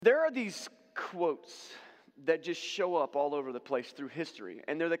There are these quotes that just show up all over the place through history.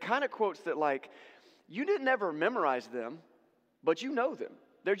 And they're the kind of quotes that, like, you didn't ever memorize them, but you know them.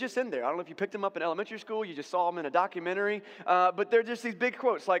 They're just in there. I don't know if you picked them up in elementary school, you just saw them in a documentary, but they're just these big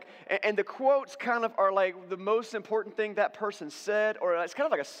quotes. Like, and the quotes kind of are like the most important thing that person said, or it's kind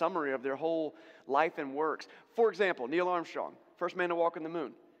of like a summary of their whole life and works. For example, Neil Armstrong, first man to walk on the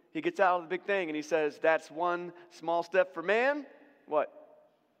moon. He gets out of the big thing and he says, that's one small step for man. What?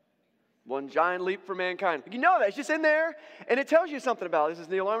 One giant leap for mankind. You know that. It's just in there. And it tells you something about it. This is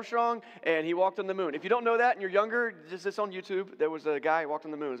Neil Armstrong, and he walked on the moon. If you don't know that and you're younger, just this on YouTube. There was a guy who walked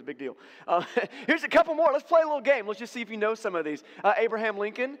on the moon. It was a big deal. Here's a couple more. Let's play a little game. Let's just see if you know some of these. Abraham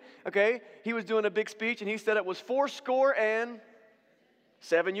Lincoln, okay? He was doing a big speech, and he said it was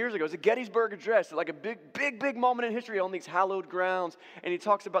 7 years ago. It was a Gettysburg Address, like a big moment in history on these hallowed grounds. And he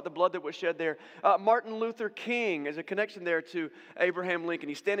talks about the blood that was shed there. Martin Luther King, there's a connection there to Abraham Lincoln.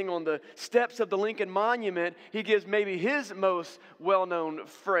 He's standing on the steps of the Lincoln Monument. He gives maybe his most well-known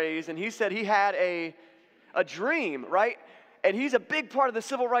phrase. And he said he had a dream, right? And he's a big part of the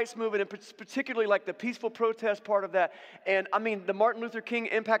civil rights movement, and particularly like the peaceful protest part of that. And I mean, the Martin Luther King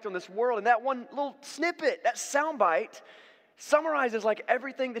impact on this world. And that one little snippet, that soundbite, summarizes like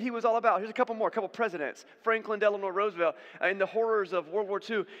everything that he was all about. Here's a couple more, a couple presidents. Franklin Delano Roosevelt, in the horrors of World War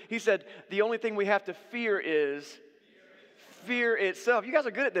II, he said, the only thing we have to fear is fear itself. You guys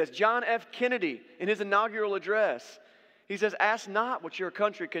are good at this. John F. Kennedy, in his inaugural address, he says, ask not what your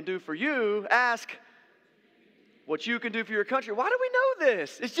country can do for you, ask what you can do for your country. Why do we know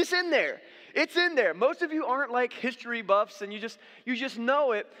this? It's just in there. It's in there. Most of you aren't like history buffs, and you just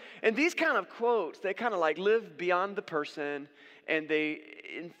know it. And these kind of quotes, they kind of like live beyond the person, and they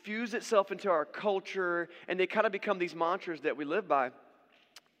infuse itself into our culture, and they kind of become these mantras that we live by.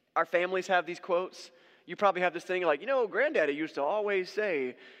 Our families have these quotes. You probably have this thing like, Granddaddy used to always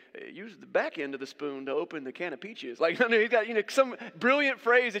say, use the back end of the spoon to open the can of peaches. Like, he's got some brilliant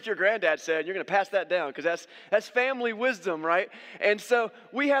phrase that your granddad said, and you're going to pass that down because that's family wisdom, right? And so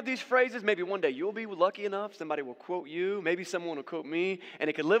we have these phrases. Maybe one day you'll be lucky enough, somebody will quote you, maybe someone will quote me, and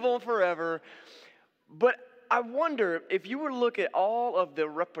it can live on forever. But I wonder if you were to look at all of the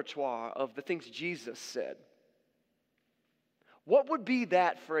repertoire of the things Jesus said, what would be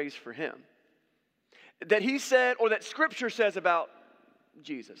that phrase for him? That he said, or that Scripture says about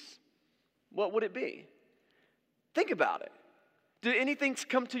Jesus, what would it be? Think about it. Did anything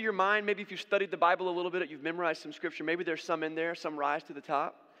come to your mind? Maybe if you've studied the Bible a little bit, you've memorized some Scripture, maybe there's some in there, some rise to the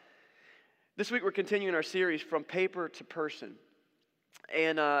top. This week we're continuing our series From Paper to Person.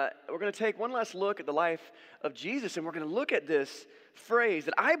 And we're going to take one last look at the life of Jesus, and we're going to look at this phrase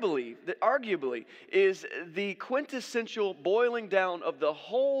that I believe, that arguably is the quintessential boiling down of the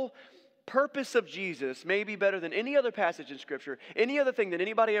whole purpose of Jesus, may be better than any other passage in Scripture, any other thing that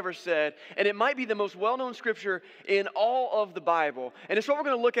anybody ever said, and it might be the most well-known Scripture in all of the Bible. And it's what we're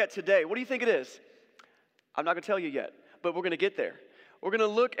going to look at today. What do you think it is? I'm not going to tell you yet, but we're going to get there. We're going to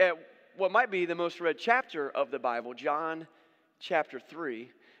look at what might be the most read chapter of the Bible, John chapter 3.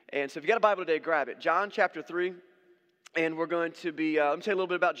 And so if you got a Bible today, grab it. John chapter 3. And we're going to be, let me tell you a little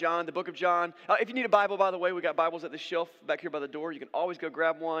bit about John, the book of John. If you need a Bible, by the way, we got Bibles at the shelf back here by the door. You can always go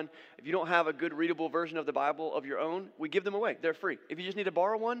grab one. If you don't have a good readable version of the Bible of your own, we give them away. They're free. If you just need to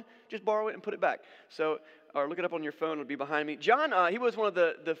borrow one, just borrow it and put it back. So, or look it up on your phone. It'll be behind me. John, he was one of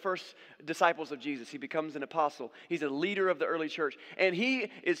the first disciples of Jesus. He becomes an apostle. He's a leader of the early church. And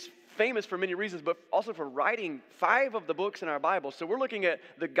he is famous for many reasons, but also for writing 5 of the books in our Bible. So we're looking at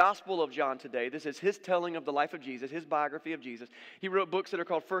the Gospel of John today. This is his telling of the life of Jesus, his biography of Jesus. He wrote books that are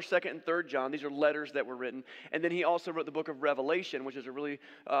called 1st, 2nd, and 3rd John. These are letters that were written. And then he also wrote the book of Revelation, which is a really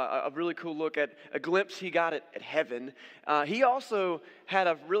cool look at a glimpse he got at heaven. He also had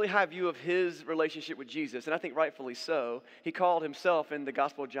a really high view of his relationship with Jesus, and I think rightfully so. He called himself in the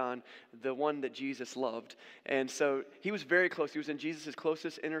Gospel of John the one that Jesus loved. And so he was very close. He was in Jesus'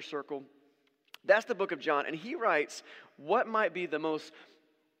 closest inner circle. That's the book of John. And he writes what might be the most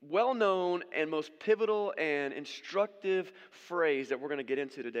well-known and most pivotal and instructive phrase that we're going to get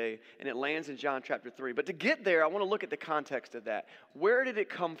into today. And it lands in John chapter 3. But to get there, I want to look at the context of that. Where did it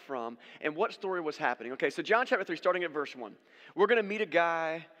come from and what story was happening? Okay, so John chapter 3, starting at verse 1. We're going to meet a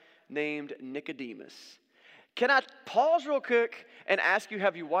guy named Nicodemus. Can I pause real quick and ask you,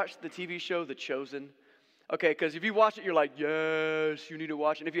 have you watched the TV show The Chosen? Okay, because if you watch it, you're like, yes, you need to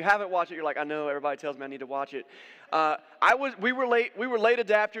watch it. And if you haven't watched it, you're like, I know, everybody tells me I need to watch it. We were late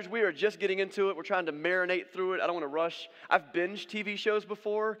adapters. We were just getting into it. We're trying to marinate through it. I don't want to rush. I've binged TV shows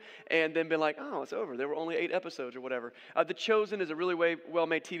before and then been like, oh, it's over. There were only 8 episodes or whatever. The Chosen is a really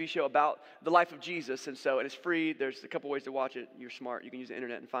well-made TV show about the life of Jesus, and it's free. There's a couple ways to watch it. You're smart. You can use the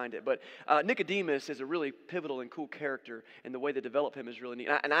internet and find it. But Nicodemus is a really pivotal and cool character, and the way they develop him is really neat.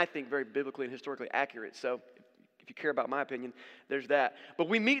 And I think very biblically and historically accurate. So if you care about my opinion, there's that. But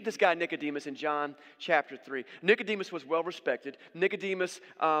we meet this guy Nicodemus in John chapter 3. Nicodemus was well respected. Nicodemus,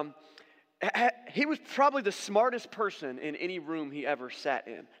 he was probably the smartest person in any room he ever sat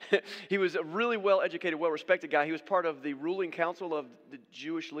in. He was a really well-educated, well-respected guy. He was part of the ruling council of the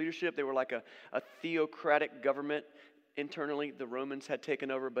Jewish leadership. They were like a theocratic government. Internally, the Romans had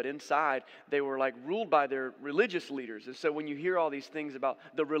taken over, but inside, they were like ruled by their religious leaders. And so when you hear all these things about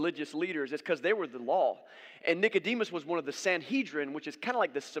the religious leaders, it's because they were the law. And Nicodemus was one of the Sanhedrin, which is kind of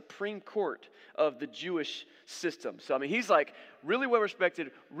like the Supreme Court of the Jewish system. So, I mean, he's like really well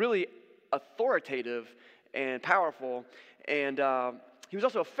respected, really authoritative and powerful. And he was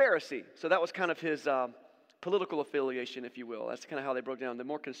also a Pharisee. So that was kind of his political affiliation, if you will. That's kind of how they broke down the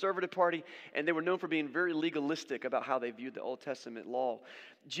more conservative party, and they were known for being very legalistic about how they viewed the Old Testament law.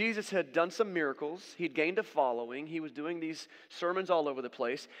 Jesus had done some miracles. He'd gained a following. He was doing these sermons all over the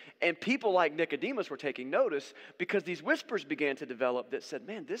place, and people like Nicodemus were taking notice because these whispers began to develop that said,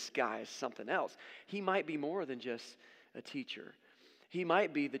 man, this guy is something else. He might be more than just a teacher. He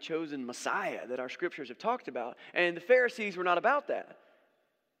might be the chosen Messiah that our scriptures have talked about, and the Pharisees were not about that.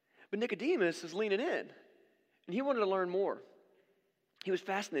 But Nicodemus is leaning in. And he wanted to learn more. He was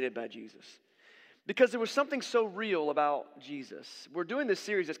fascinated by Jesus because there was something so real about Jesus. We're doing this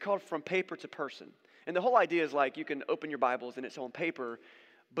series that's called From Paper to Person. And the whole idea is like you can open your Bibles and it's on paper,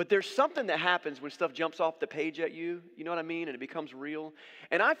 but there's something that happens when stuff jumps off the page at you, you know what I mean? And it becomes real.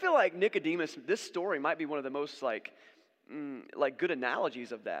 And I feel like Nicodemus, this story might be one of the most like good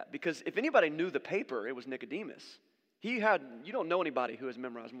analogies of that. Because if anybody knew the paper, it was Nicodemus. You don't know anybody who has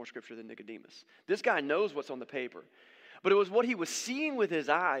memorized more scripture than Nicodemus. This guy knows what's on the paper. But it was what he was seeing with his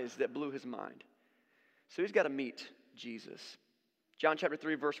eyes that blew his mind. So he's got to meet Jesus. John chapter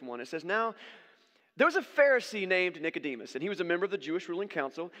 3, verse 1, it says, now there was a Pharisee named Nicodemus, and he was a member of the Jewish ruling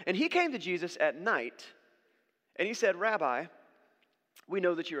council, and he came to Jesus at night, and he said, Rabbi, we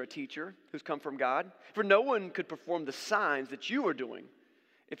know that you're a teacher who's come from God, for no one could perform the signs that you are doing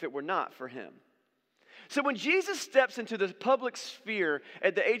if it were not for him. So when Jesus steps into the public sphere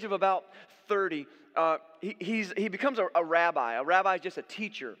at the age of about 30, he becomes a rabbi. A rabbi is just a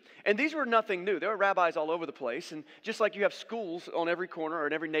teacher. And these were nothing new. There are rabbis all over the place. And just like you have schools on every corner or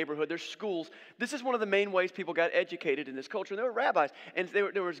in every neighborhood, there's schools. This is one of the main ways people got educated in this culture. And there were rabbis. And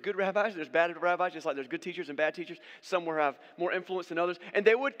there was good rabbis, there's bad rabbis, just like there's good teachers and bad teachers. Some will have more influence than others. And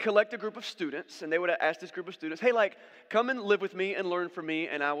they would collect a group of students, and they would ask this group of students, hey, like, come and live with me and learn from me,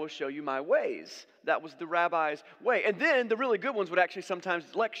 and I will show you my ways. That was the rabbi's way. And then the really good ones would actually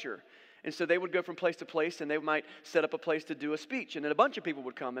sometimes lecture. And so they would go from place to place, and they might set up a place to do a speech. And then a bunch of people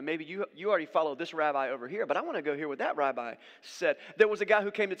would come, and maybe you already follow this rabbi over here, but I want to go hear what that rabbi said. There was a guy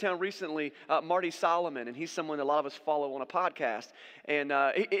who came to town recently, Marty Solomon, and he's someone that a lot of us follow on a podcast. And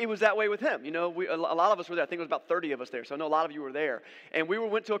it was that way with him. You know, a lot of us were there. I think it was about 30 of us there, so I know a lot of you were there. And we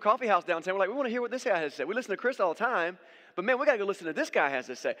went to a coffee house downtown. We're like, we want to hear what this guy has to say. We listen to Chris all the time, but man, we got to go listen to this guy has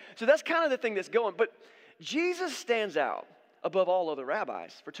to say. So that's kind of the thing that's going. But Jesus stands out above all other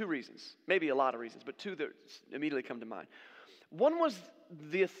rabbis for 2 reasons, maybe a lot of reasons, but 2 that immediately come to mind. One was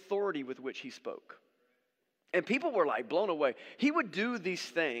the authority with which he spoke. And people were like blown away. He would do these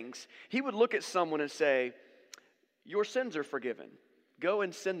things. He would look at someone and say, your sins are forgiven. Go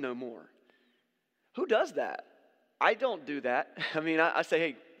and sin no more. Who does that? I don't do that. I mean, I say,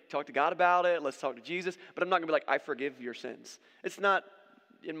 hey, talk to God about it. Let's talk to Jesus. But I'm not going to be like, I forgive your sins. It's not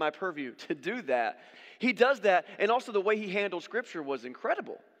in my purview to do that. He does that, and also the way he handled Scripture was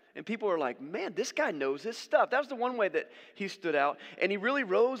incredible. And people are like, man, this guy knows his stuff. That was the one way that he stood out, and he really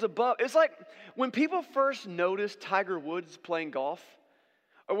rose above. It's like when people first noticed Tiger Woods playing golf,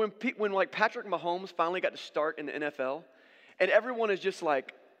 or when like Patrick Mahomes finally got to start in the NFL, and everyone is just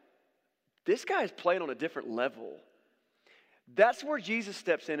like, this guy's playing on a different level. That's where Jesus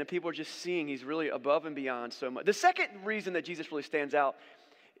steps in, and people are just seeing he's really above and beyond so much. The second reason that Jesus really stands out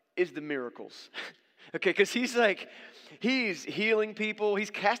is the miracles. Okay, because he's healing people.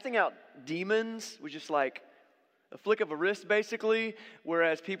 He's casting out demons, which is like a flick of a wrist, basically,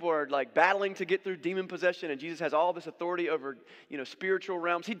 whereas people are like battling to get through demon possession, and Jesus has all this authority over, spiritual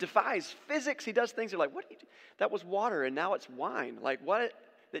realms. He defies physics. He does things that are like, what? That was water, and now it's wine. Like, what?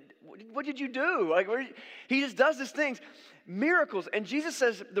 What did you do? Like, he just does these things, miracles. And Jesus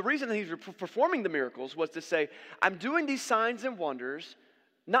says the reason that he's performing the miracles was to say, I'm doing these signs and wonders,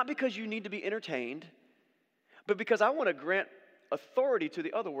 not because you need to be entertained, but because I want to grant authority to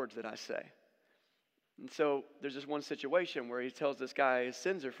the other words that I say. And so there's this one situation where he tells this guy his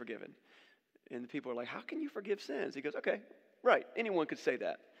sins are forgiven. And the people are like, how can you forgive sins? He goes, okay, right, anyone could say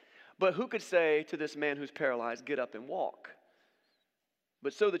that. But who could say to this man who's paralyzed, get up and walk?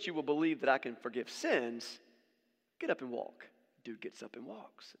 But so that you will believe that I can forgive sins, get up and walk. Dude gets up and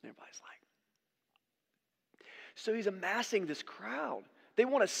walks. And everybody's like, so he's amassing this crowd. They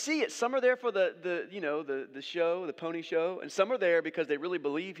want to see it. Some are there for the show, the pony show, and some are there because they really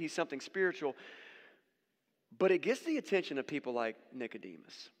believe he's something spiritual. But it gets the attention of people like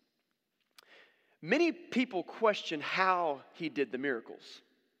Nicodemus. Many people question how he did the miracles.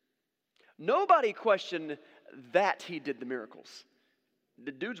 Nobody questioned that he did the miracles.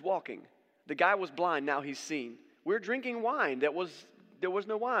 The dude's walking. The guy was blind, now he's seen. We're drinking wine. There was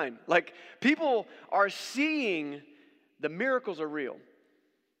no wine. Like, people are seeing the miracles are real.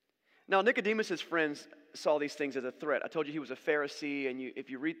 Now, Nicodemus' friends saw these things as a threat. I told you he was a Pharisee, and if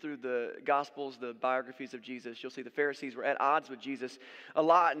you read through the Gospels, the biographies of Jesus, you'll see the Pharisees were at odds with Jesus a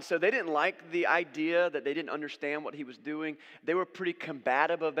lot, and so they didn't like the idea that they didn't understand what he was doing. They were pretty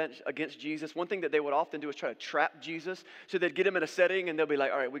combative against Jesus. One thing that they would often do is try to trap Jesus, so they'd get him in a setting, and they'll be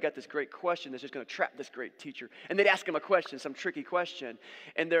like, all right, we got this great question that's just going to trap this great teacher, and they'd ask him a question, some tricky question,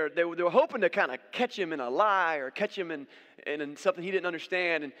 and they were hoping to kind of catch him in a lie or catch him in something he didn't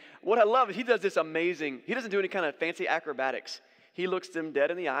understand. And what I love is he does this amazing, he doesn't do any kind of fancy acrobatics. He looks them dead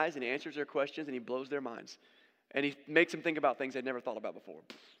in the eyes and he answers their questions and he blows their minds. And he makes them think about things they'd never thought about before.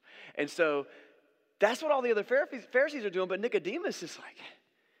 And so that's what all the other Pharisees are doing. But Nicodemus is like,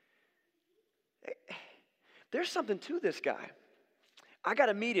 hey, there's something to this guy. I got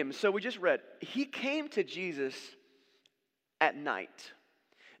to meet him. So we just read, he came to Jesus at night.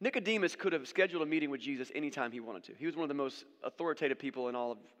 Nicodemus could have scheduled a meeting with Jesus anytime he wanted to. He was one of the most authoritative people in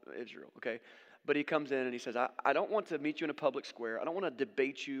all of Israel, okay? But he comes in and he says, I don't want to meet you in a public square. I don't want to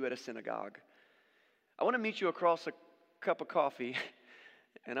debate you at a synagogue. I want to meet you across a cup of coffee,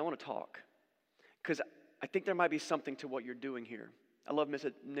 and I want to talk. Because I think there might be something to what you're doing here. I love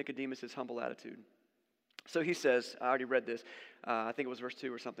Nicodemus' humble attitude. So he says, I already read this, I think it was verse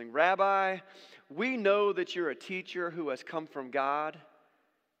 2 or something. Rabbi, we know that you're a teacher who has come from God.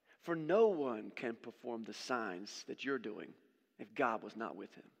 For no one can perform the signs that you're doing if God was not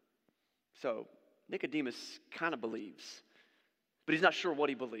with him. So Nicodemus kind of believes, but he's not sure what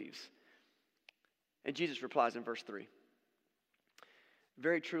he believes. And Jesus replies in verse 3.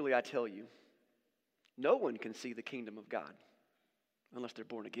 Very truly I tell you, no one can see the kingdom of God unless they're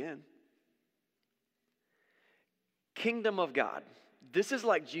born again. Kingdom of God. This is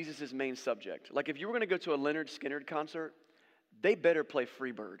like Jesus' main subject. Like if you were going to go to a Leonard Skinner concert, they better play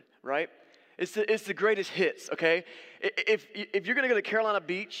Freebird, right? It's the greatest hits, okay? If you're going to go to Carolina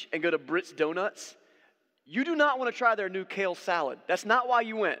Beach and go to Britt's Donuts, you do not want to try their new kale salad. That's not why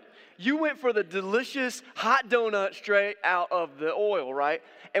you went. You went for the delicious hot donut straight out of the oil, right?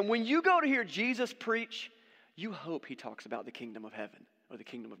 And when you go to hear Jesus preach, you hope he talks about the kingdom of heaven or the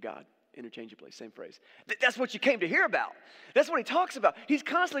kingdom of God. Interchangeably, same phrase. That's what you came to hear about. That's what he talks about. He's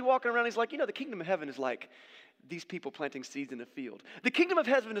constantly walking around. He's like, the kingdom of heaven is like these people planting seeds in a field. The kingdom of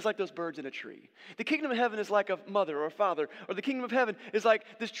heaven is like those birds in a tree. The kingdom of heaven is like a mother or a father. Or the kingdom of heaven is like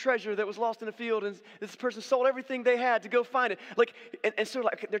this treasure that was lost in a field and this person sold everything they had to go find it. And so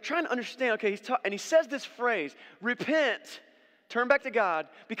they're trying to understand, okay, and he says this phrase, repent, turn back to God,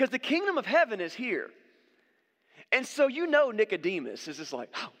 because the kingdom of heaven is here. And so Nicodemus is just like,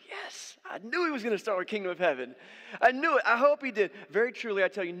 oh yes, I knew he was going to start with the kingdom of heaven. I knew it. I hope he did. Very truly, I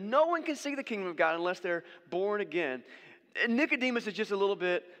tell you, no one can see the kingdom of God unless they're born again. And Nicodemus is just a little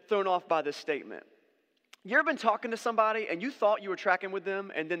bit thrown off by this statement. You ever been talking to somebody and you thought you were tracking with them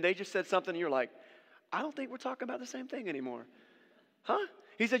and then they just said something and you're like, I don't think we're talking about the same thing anymore. Huh?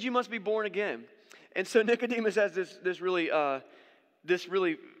 He said, you must be born again. And so Nicodemus has this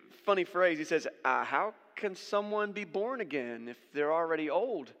really funny phrase. He says, how can someone be born again if they're already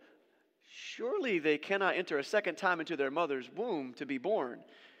old? Surely they cannot enter a second time into their mother's womb to be born.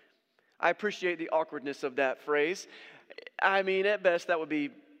 I appreciate the awkwardness of that phrase. I mean, at best, that would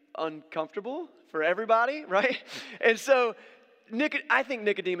be uncomfortable for everybody, right? And so I think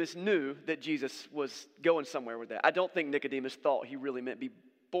Nicodemus knew that Jesus was going somewhere with that. I don't think Nicodemus thought he really meant be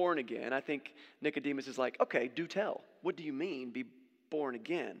born again. I think Nicodemus is like, okay, do tell. What do you mean, be born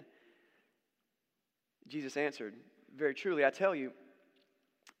again? Jesus answered, very truly, I tell you,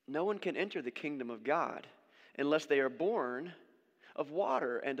 no one can enter the kingdom of God unless they are born of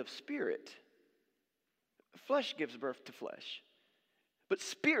water and of spirit. Flesh gives birth to flesh, but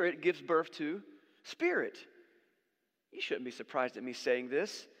spirit gives birth to spirit. You shouldn't be surprised at me saying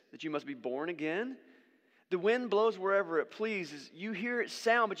this, that you must be born again. The wind blows wherever it pleases. You hear its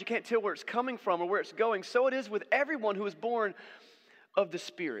sound, but you can't tell where it's coming from or where it's going. So it is with everyone who is born of the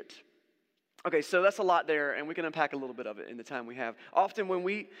Spirit. Okay, so that's a lot there, and we can unpack a little bit of it in the time we have. Often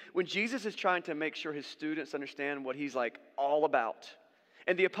when Jesus is trying to make sure his students understand what he's like all about,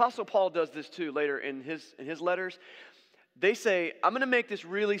 and the Apostle Paul does this too later in his letters, they say, I'm going to make this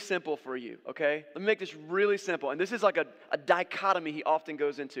really simple for you, okay? Let me make this really simple. And this is like a dichotomy he often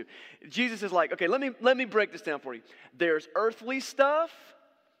goes into. Jesus is like, okay, let me break this down for you. There's earthly stuff,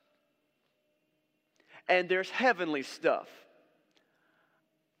 and there's heavenly stuff.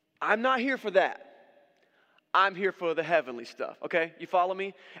 I'm not here for that. I'm here for the heavenly stuff, okay? You follow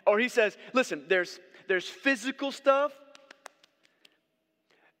me? Or he says, listen, there's physical stuff,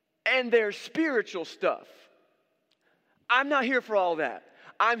 and there's spiritual stuff. I'm not here for all that.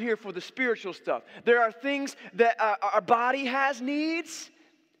 I'm here for the spiritual stuff. There are things that our body has needs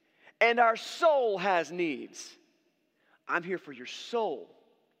and our soul has needs. I'm here for your soul.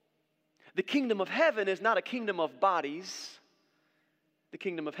 The kingdom of heaven is not a kingdom of bodies. The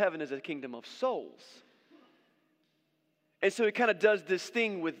kingdom of heaven is a kingdom of souls. And so he kind of does this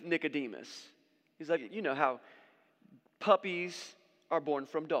thing with Nicodemus. He's like, you know how puppies are born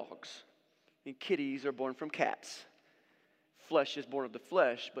from dogs and kitties are born from cats. Flesh is born of the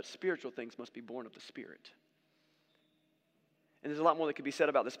flesh, but spiritual things must be born of the Spirit. And there's a lot more that could be said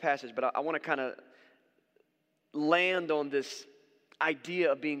about this passage, but I want to kind of land on this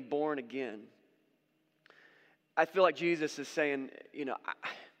idea of being born again. I feel like Jesus is saying, you know,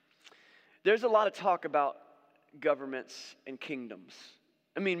 there's a lot of talk about governments and kingdoms.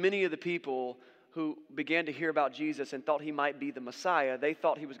 I mean, many of the people who began to hear about Jesus and thought he might be the Messiah, they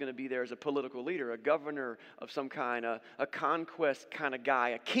thought he was going to be there as a political leader, a governor of some kind, a conquest kind of guy,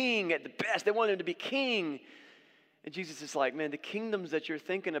 a king at the best. They wanted him to be king. And Jesus is like, man, the kingdoms that you're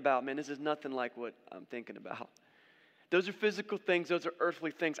thinking about, man, this is nothing like what I'm thinking about. Those are physical things. Those are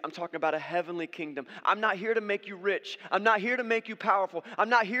earthly things. I'm talking about a heavenly kingdom. I'm not here to make you rich. I'm not here to make you powerful. I'm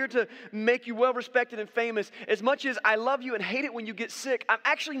not here to make you well-respected and famous. As much as I love you and hate it when you get sick, I'm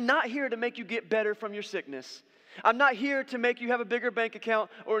actually not here to make you get better from your sickness. I'm not here to make you have a bigger bank account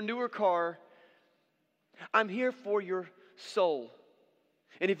or a newer car. I'm here for your soul.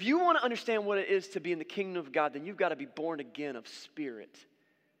 And if you want to understand what it is to be in the kingdom of God, then you've got to be born again of spirit.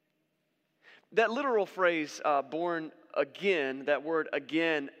 That literal phrase, born again, that word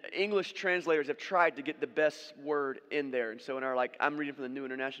again, English translators have tried to get the best word in there. And so in our, I'm reading from the New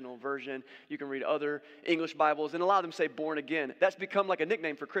International Version. You can read other English Bibles, and a lot of them say born again. That's become like a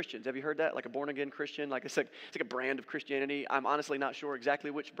nickname for Christians. Have you heard that? Like a born again Christian? It's like a brand of Christianity. I'm honestly not sure exactly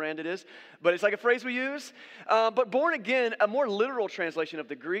which brand it is, but it's like a phrase we use. But born again, a more literal translation of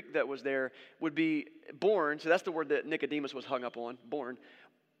the Greek that was there would be born. So that's the word that Nicodemus was hung up on, born.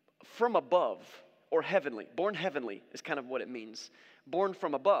 From above, or heavenly. Born heavenly is kind of what it means. Born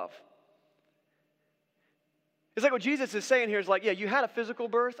from above. It's like what Jesus is saying here is like, yeah, you had a physical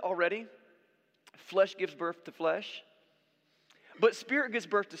birth already. Flesh gives birth to flesh. But spirit gives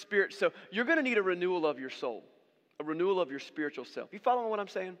birth to spirit. So you're going to need a renewal of your soul. A renewal of your spiritual self. You following what I'm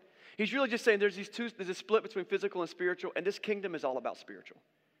saying? He's really just saying there's a split between physical and spiritual, and this kingdom is all about spiritual.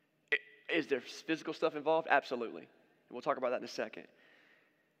 Is there physical stuff involved? Absolutely. And we'll talk about that in a second.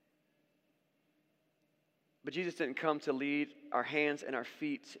 But Jesus didn't come to lead our hands and our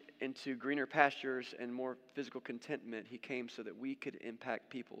feet into greener pastures and more physical contentment. He came so that we could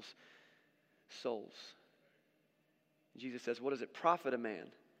impact people's souls. Jesus says, what does it profit a man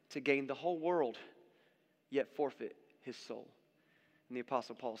to gain the whole world, yet forfeit his soul? And the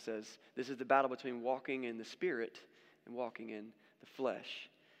Apostle Paul says, this is the battle between walking in the Spirit and walking in the flesh.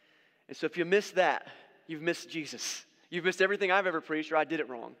 And so if you miss that, you've missed Jesus. You've missed everything I've ever preached, or I did it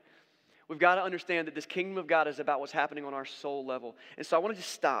wrong. We've got to understand that this kingdom of God is about what's happening on our soul level. And so I want to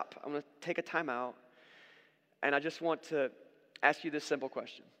just stop. I'm going to take a time out. And I just want to ask you this simple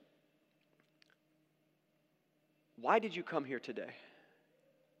question. Why did you come here today?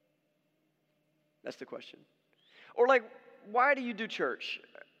 That's the question. Or why do you do church?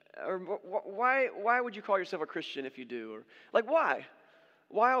 Or why would you call yourself a Christian if you do? Or why?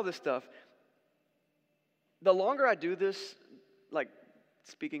 Why all this stuff? The longer I do this,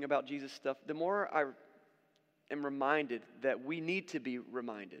 speaking about Jesus stuff, the more I am reminded that we need to be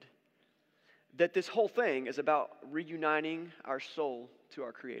reminded that this whole thing is about reuniting our soul to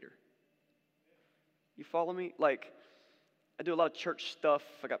our Creator. You follow me? I do a lot of church stuff.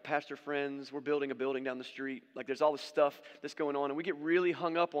 I got pastor friends. We're building a building down the street. Like there's all this stuff that's going on, and we get really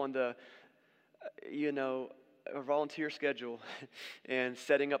hung up on the, a volunteer schedule and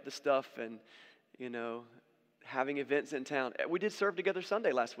setting up the stuff and, having events in town. We did Serve Together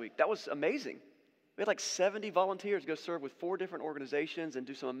Sunday last week. That was amazing. We had like 70 volunteers go serve with 4 different organizations and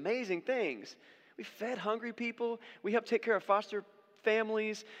do some amazing things. We fed hungry people. We helped take care of foster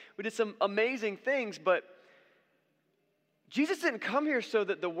families. We did some amazing things, but Jesus didn't come here so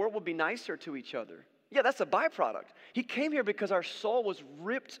that the world would be nicer to each other. Yeah, that's a byproduct. He came here because our soul was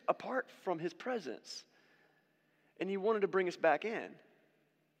ripped apart from his presence, and he wanted to bring us back in.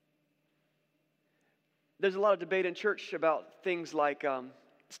 There's a lot of debate in church about things like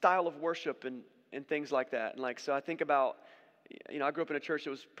style of worship and things like that. And so I think about, I grew up in a church that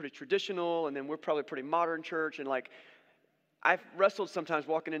was pretty traditional, and then we're probably a pretty modern church, and I've wrestled sometimes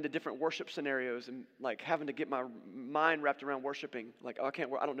walking into different worship scenarios and having to get my mind wrapped around worshiping. I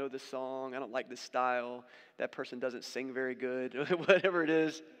don't know this song. I don't like this style. That person doesn't sing very good, whatever it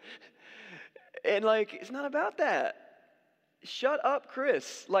is. And it's not about that. Shut up,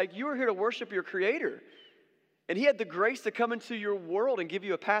 Chris. You are here to worship your Creator. And he had the grace to come into your world and give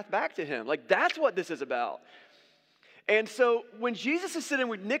you a path back to him. That's what this is about. And so when Jesus is sitting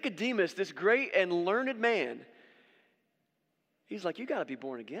with Nicodemus, this great and learned man, he's like, you got to be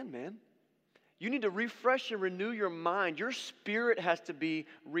born again, man. You need to refresh and renew your mind. Your spirit has to be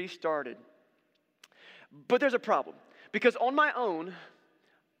restarted. But there's a problem. Because on my own,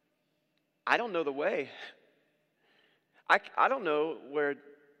 I don't know the way. I don't know where.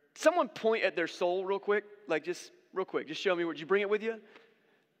 Someone point at their soul real quick. Just real quick. Just show me. Did you bring it with you?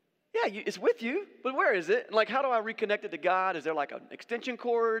 Yeah, it's with you. But where is it? And how do I reconnect it to God? Is there an extension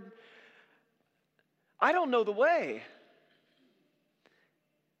cord? I don't know the way.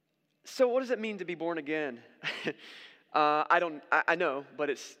 So what does it mean to be born again? I know, but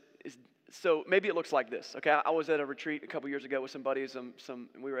it's so maybe it looks like this. Okay, I was at a retreat a couple years ago with some buddies.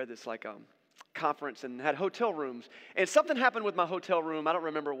 We were at this conference and had hotel rooms. And something happened with my hotel room. I don't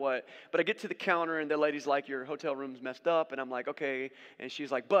remember what, but I get to the counter and the lady's like, your hotel room's messed up. And I'm like, okay. And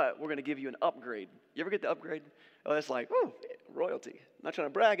she's like, but we're going to give you an upgrade. You ever get the upgrade? Oh, that's woo, royalty. I'm not trying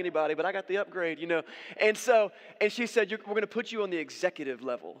to brag anybody, but I got the upgrade, And she said, we're going to put you on the executive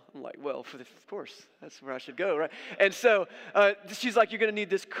level. I'm like, well, of course, that's where I should go, right? And so she's like, you're going to need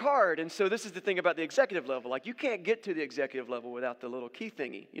this card. And so this is the thing about the executive level. You can't get to the executive level without the little key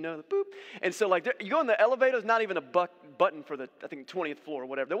thingy, the boop. And so you go in the elevator, there's not even a button for the, I think, 20th floor or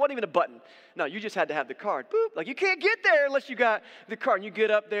whatever. There wasn't even a button. No, you just had to have the card. Boop. You can't get there unless you got the card. And you get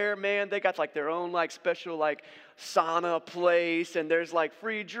up there, man, they got their own special sauna place, and there's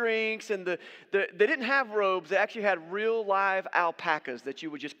free drinks, and they didn't have robes. They actually had real live alpacas that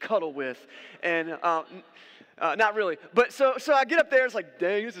you would just cuddle with, and not really. But so I get up there, it's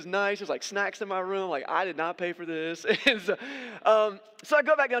dang, this is nice. There's snacks in my room. I did not pay for this. And so I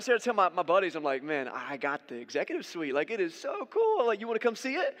go back downstairs to tell my buddies, I'm like, man, I got the executive suite. It is so cool. You want to come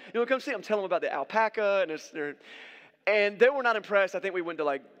see it? You want to come see it? I'm telling them about the alpaca, and they were not impressed. I think we went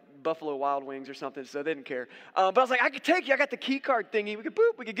to Buffalo Wild Wings or something, so they didn't care. But I was like, I could take you. I got the key card thingy.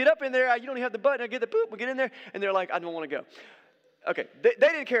 We could get up in there. You don't even have the button. I get the boop. We get in there. And they're like, I don't want to go. Okay, they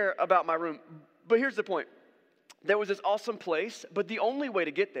didn't care about my room. But here's the point. There was this awesome place, but the only way to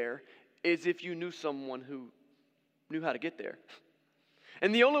get there is if you knew someone who knew how to get there.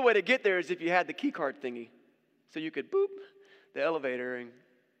 And the only way to get there is if you had the key card thingy. So you could boop the elevator and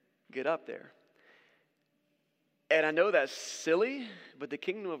get up there. And I know that's silly, but the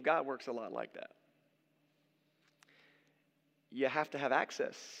kingdom of God works a lot like that. You have to have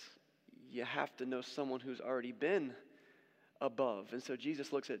access. You have to know someone who's already been above. And so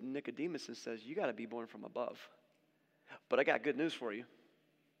Jesus looks at Nicodemus and says, you got to be born from above. But I got good news for you.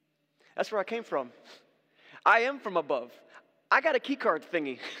 That's where I came from. I am from above. I got a key card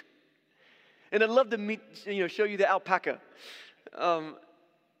thingy. And I'd love to show you the alpaca.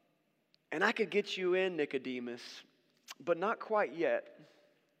 And I could get you in, Nicodemus, but not quite yet.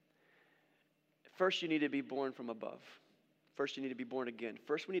 First, you need to be born from above. First, you need to be born again.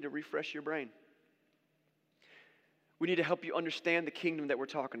 First, we need to refresh your brain. We need to help you understand the kingdom that we're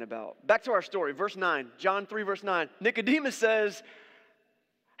talking about. Back to our story, verse 9, John 3, verse 9. Nicodemus says,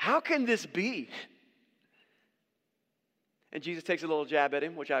 how can this be? And Jesus takes a little jab at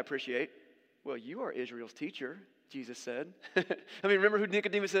him, which I appreciate. Well, you are Israel's teacher, Jesus said. Remember who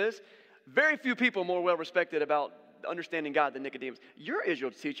Nicodemus is? Very few people more well respected about understanding God than Nicodemus. You're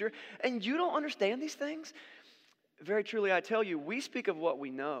Israel's teacher, and you don't understand these things? Very truly, I tell you, we speak of what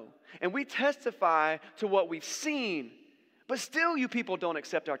we know, and we testify to what we've seen, but still you people don't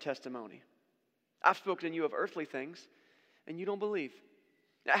accept our testimony. I've spoken to you of earthly things, and you don't believe.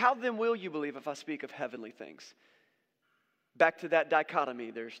 Now, how then will you believe if I speak of heavenly things? Back to that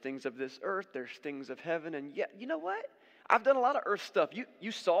dichotomy. There's things of this earth, there's things of heaven, and yet, you know what? I've done a lot of earth stuff.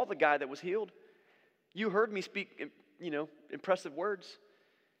 You saw the guy that was healed. You heard me speak, impressive words.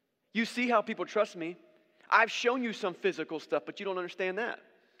 You see how people trust me. I've shown you some physical stuff, but you don't understand that.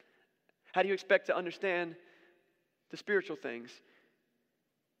 How do you expect to understand the spiritual things?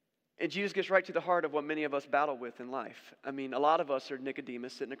 And Jesus gets right to the heart of what many of us battle with in life. I mean, a lot of us are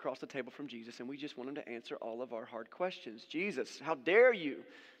Nicodemus sitting across the table from Jesus, and we just want him to answer all of our hard questions. Jesus, how dare you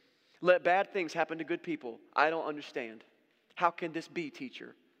let bad things happen to good people? I don't understand. How can this be,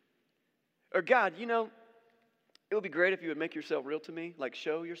 teacher? Or God, it would be great if you would make yourself real to me, like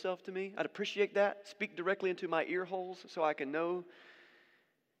show yourself to me. I'd appreciate that. Speak directly into my ear holes so I can know.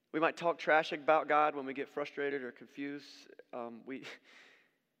 We might talk trash about God when we get frustrated or confused.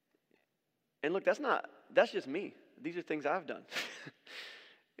 And look, that's just me. These are things I've done.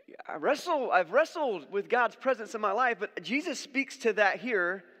 I've wrestled with God's presence in my life, but Jesus speaks to that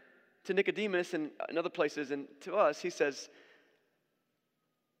here, to Nicodemus and in other places, and to us. He says,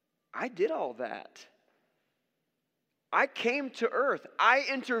 I did all that. I came to earth. I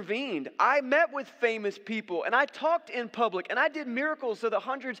intervened. I met with famous people, and I talked in public, and I did miracles so that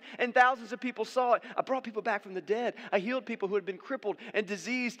hundreds and thousands of people saw it. I brought people back from the dead. I healed people who had been crippled and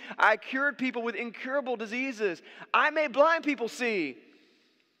diseased. I cured people with incurable diseases. I made blind people see.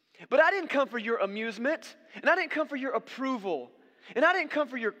 But I didn't come for your amusement, and I didn't come for your approval, and I didn't come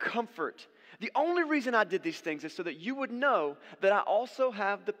for your comfort. The only reason I did these things is so that you would know that I also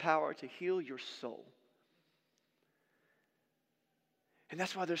have the power to heal your soul. And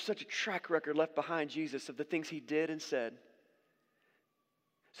that's why there's such a track record left behind Jesus of the things he did and said.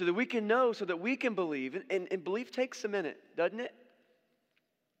 So that we can know, so that we can believe. And belief takes a minute, doesn't it?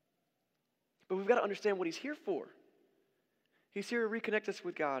 But we've got to understand what he's here for. He's here to reconnect us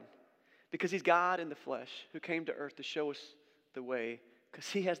with God. Because he's God in the flesh who came to earth to show us the way. Because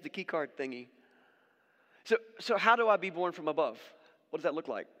he has the key card thingy. So how do I be born from above? What does that look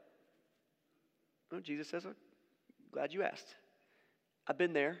like? Well, Jesus says, I'm glad you asked. I've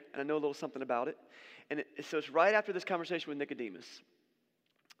been there, and I know a little something about it. And so it's right after this conversation with Nicodemus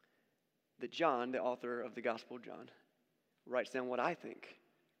that John, the author of the Gospel of John, writes down what I think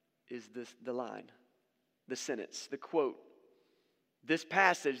is the line, the sentence, the quote, this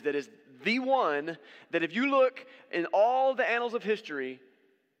passage that is the one that if you look in all the annals of history,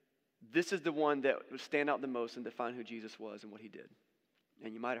 this is the one that would stand out the most and define who Jesus was and what he did.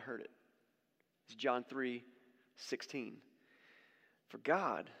 And you might have heard it. It's John 3:16. For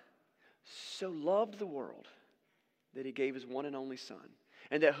God so loved the world that he gave his one and only Son,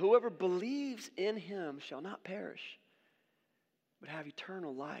 and that whoever believes in him shall not perish, but have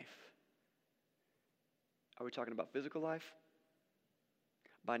eternal life. Are we talking about physical life?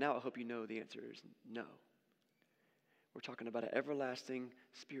 By now, I hope you know the answer is no. We're talking about an everlasting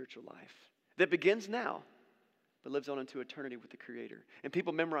spiritual life that begins now, but lives on into eternity with the Creator. And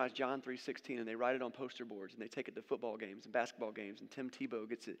people memorize John 3:16, and they write it on poster boards, and they take it to football games and basketball games, and Tim Tebow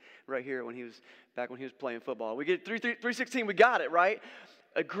gets it right here when he was playing football. We get 3:16, we got it, right?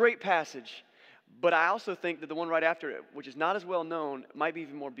 A great passage. But I also think that the one right after it, which is not as well known, might be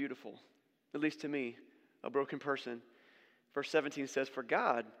even more beautiful, at least to me, a broken person. Verse 17 says, for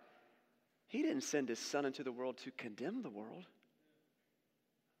God, he didn't send his Son into the world to condemn the world,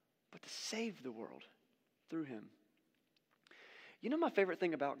 but to save the world through him. You know my favorite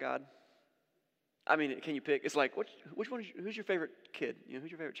thing about God? I mean, can you pick? It's like, who's your favorite kid? Who's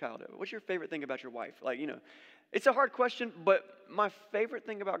your favorite child? What's your favorite thing about your wife? It's a hard question, but my favorite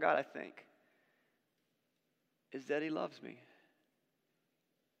thing about God, I think, is that he loves me.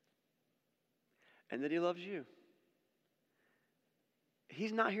 And that he loves you.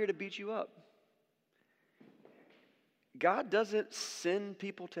 He's not here to beat you up. God doesn't send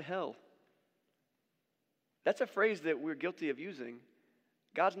people to hell. That's a phrase that we're guilty of using.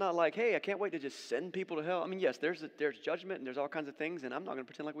 God's not like, hey, I can't wait to just send people to hell. I mean, yes, there's judgment and there's all kinds of things, and I'm not going to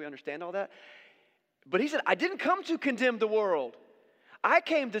pretend like we understand all that. But he said, I didn't come to condemn the world. I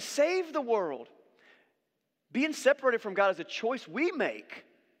came to save the world. Being separated from God is a choice we make.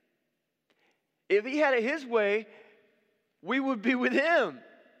 If he had it his way, we would be with him.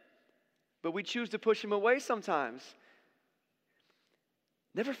 But we choose to push him away sometimes.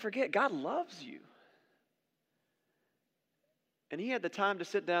 Never forget, God loves you. And he had the time to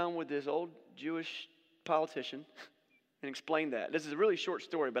sit down with this old Jewish politician and explain that. This is a really short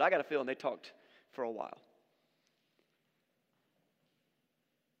story, but I got a feeling they talked for a while.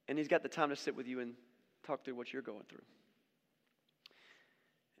 And he's got the time to sit with you and talk through what you're going through.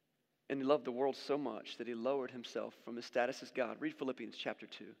 And he loved the world so much that he lowered himself from his status as God. Read Philippians chapter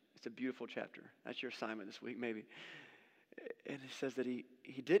 2. It's a beautiful chapter. That's your assignment this week, maybe. And it says that he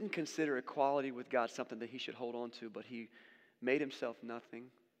didn't consider equality with God something that he should hold on to, but he made himself nothing.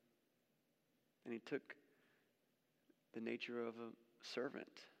 And he took the nature of a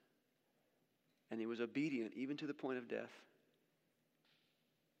servant. And he was obedient even to the point of death.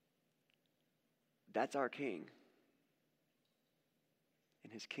 That's our King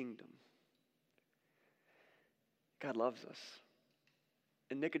in his kingdom. God loves us.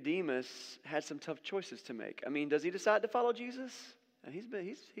 And Nicodemus had some tough choices to make. I mean, does he decide to follow Jesus? And he's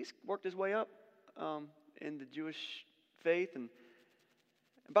worked his way up in the Jewish faith. And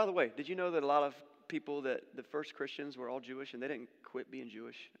by the way, did you know that a lot of people, that the first Christians were all Jewish and they didn't quit being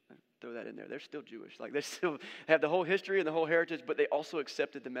Jewish? Throw that in there. They're still Jewish. Like, they still have the whole history and the whole heritage, but they also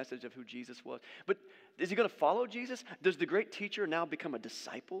accepted the message of who Jesus was. But is he going to follow Jesus? Does the great teacher now become a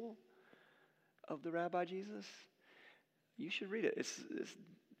disciple of the Rabbi Jesus? You should read it.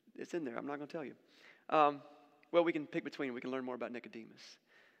 It's in there. I'm not going to tell you. Well, we can pick between. We can learn more about Nicodemus.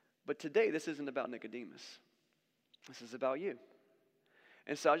 But today, this isn't about Nicodemus. This is about you.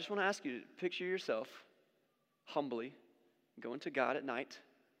 And so I just want to ask you to picture yourself humbly going to God at night.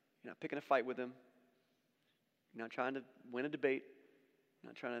 You're not picking a fight with him. You're not trying to win a debate. You're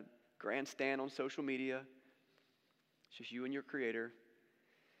not trying to grandstand on social media. It's just you and your Creator.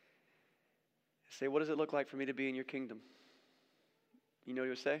 Say, what does it look like for me to be in your kingdom? You know what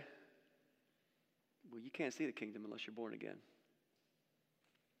you'll say? Well, you can't see the kingdom unless you're born again.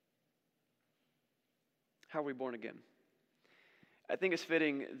 How are we born again? I think it's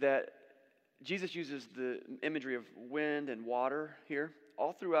fitting that Jesus uses the imagery of wind and water here.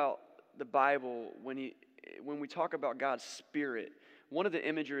 All throughout the Bible, when we talk about God's Spirit, one of the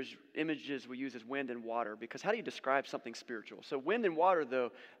images we use is wind and water, because how do you describe something spiritual? So wind and water,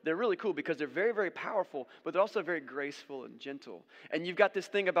 though, they're really cool because they're very, very powerful, but they're also very graceful and gentle. And you've got this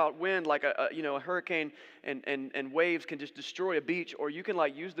thing about wind, like a hurricane and waves can just destroy a beach, or you can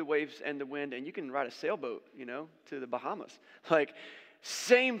like use the waves and the wind and you can ride a sailboat, to the Bahamas. Like,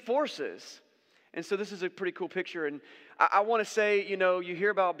 same forces. And so this is a pretty cool picture. And I want to say, you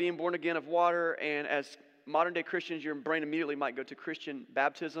hear about being born again of water, and as modern day Christians, your brain immediately might go to Christian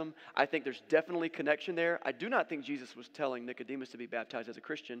baptism. I think there's definitely connection there. I do not think Jesus was telling Nicodemus to be baptized as a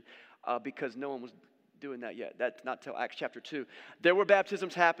Christian because no one was doing that yet. That's not till Acts chapter 2. There were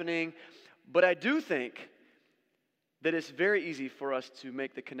baptisms happening, but I do think that it's very easy for us to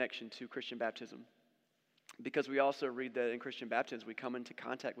make the connection to Christian baptism, because we also read that in Christian baptism we come into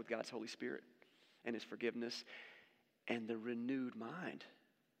contact with God's Holy Spirit and his forgiveness and the renewed mind.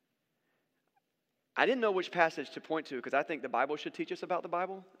 I didn't know which passage to point to because I think the Bible should teach us about the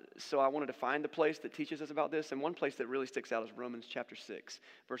Bible. So I wanted to find the place that teaches us about this. And one place that really sticks out is Romans chapter 6,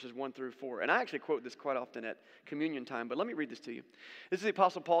 verses 1 through 4. And I actually quote this quite often at communion time, but let me read this to you. This is the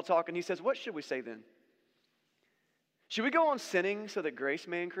Apostle Paul talking. He says, what should we say then? Should we go on sinning so that grace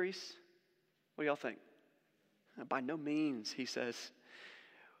may increase? What do y'all think? By no means, he says.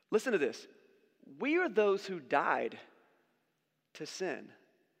 Listen to this. We are those who died to sin.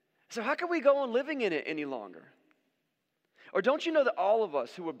 So how can we go on living in it any longer? Or don't you know that all of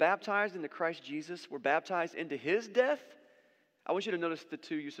us who were baptized into Christ Jesus were baptized into his death? I want you to notice the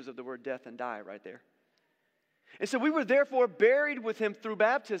two uses of the word death and die right there. And so we were therefore buried with him through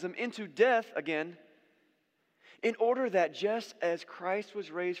baptism into death again, in order that just as Christ was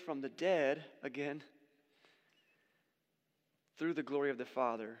raised from the dead again, through the glory of the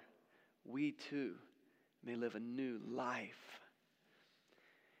Father, we too may live a new life.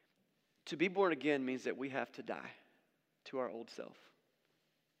 To be born again means that we have to die to our old self.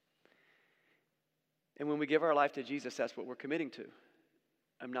 And when we give our life to Jesus, that's what we're committing to.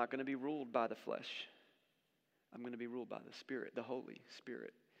 I'm not going to be ruled by the flesh. I'm going to be ruled by the Spirit, the Holy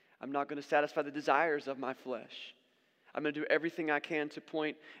Spirit. I'm not going to satisfy the desires of my flesh. I'm going to do everything I can to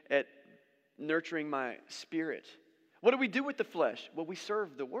point at nurturing my spirit. What do we do with the flesh? Well, we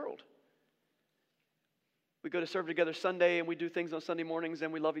serve the world. We go to serve together Sunday, and we do things on Sunday mornings,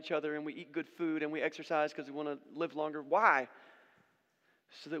 and we love each other, and we eat good food, and we exercise because we want to live longer. Why?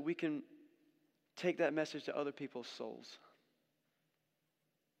 So that we can take that message to other people's souls.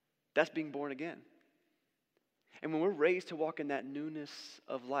 That's being born again. And when we're raised to walk in that newness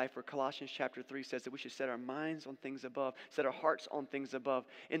of life, where Colossians chapter 3 says that we should set our minds on things above, set our hearts on things above,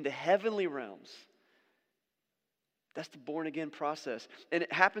 in the heavenly realms. That's the born again process. And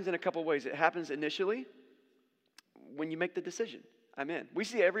it happens in a couple ways. It happens initially, when you make the decision, I'm in. We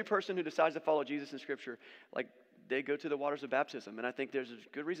see every person who decides to follow Jesus in Scripture, like they go to the waters of baptism. And I think there's a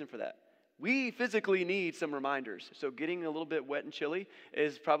good reason for that. We physically need some reminders. So getting a little bit wet and chilly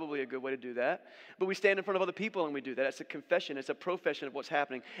is probably a good way to do that. But we stand in front of other people and we do that. It's a confession. It's a profession of what's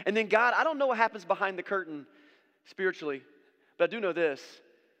happening. And then God, I don't know what happens behind the curtain spiritually, but I do know this.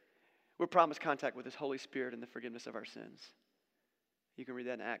 We're promised contact with His Holy Spirit and the forgiveness of our sins. You can read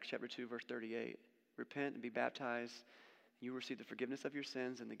that in Acts chapter 2, verse 38. Repent and be baptized. You will receive the forgiveness of your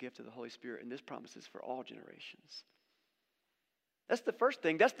sins and the gift of the Holy Spirit. And this promise is for all generations. That's the first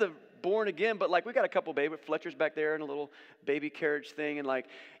thing. That's the born again. But like we got a couple baby Fletcher's back there and a little baby carriage thing. And like,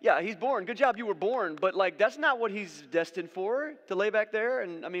 yeah, he's born. Good job, you were born. But like that's not what he's destined for, to lay back there.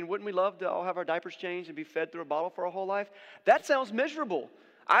 And I mean, wouldn't we love to all have our diapers changed and be fed through a bottle for our whole life? That sounds miserable.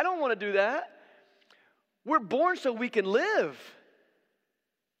 I don't want to do that. We're born so we can live.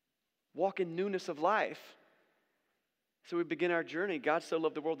 Walk in newness of life. So we begin our journey. God so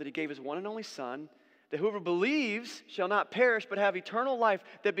loved the world that He gave His one and only Son, that whoever believes shall not perish but have eternal life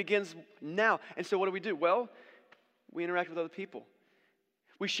that begins now. And so what do? Well, we interact with other people.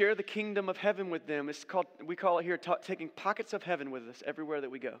 We share the kingdom of heaven with them. We call it here taking pockets of heaven with us everywhere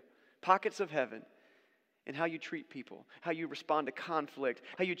that we go. Pockets of heaven. And how you treat people, how you respond to conflict,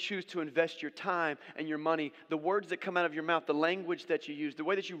 how you choose to invest your time and your money, the words that come out of your mouth, the language that you use, the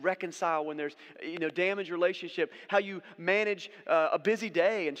way that you reconcile when there's damaged relationship, how you manage a busy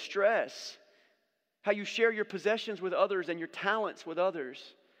day and stress, how you share your possessions with others and your talents with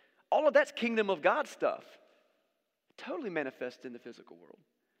others. All of that's kingdom of God stuff. Totally manifests in the physical world.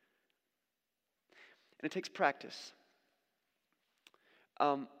 And it takes practice.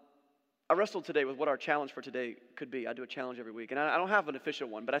 I wrestled today with what our challenge for today could be. I do a challenge every week, and I don't have an official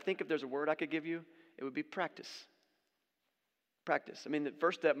one, but I think if there's a word I could give you, it would be practice. Practice. I mean, the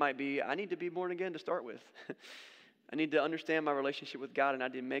first step might be, I need to be born again to start with. I need to understand my relationship with God, and I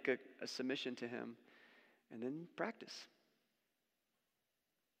need to make a submission to Him, and then practice.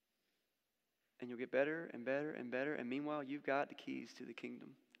 And you'll get better and better and better, and meanwhile, you've got the keys to the kingdom.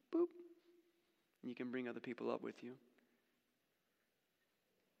 Boop. And you can bring other people up with you.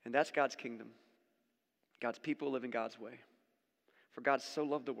 And that's God's kingdom. God's people living God's way. For God so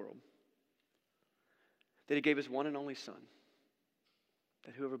loved the world that He gave His one and only Son,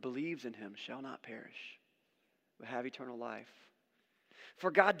 that whoever believes in Him shall not perish, but have eternal life.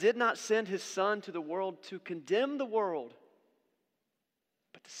 For God did not send His Son to the world to condemn the world,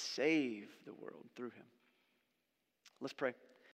 but to save the world through Him. Let's pray.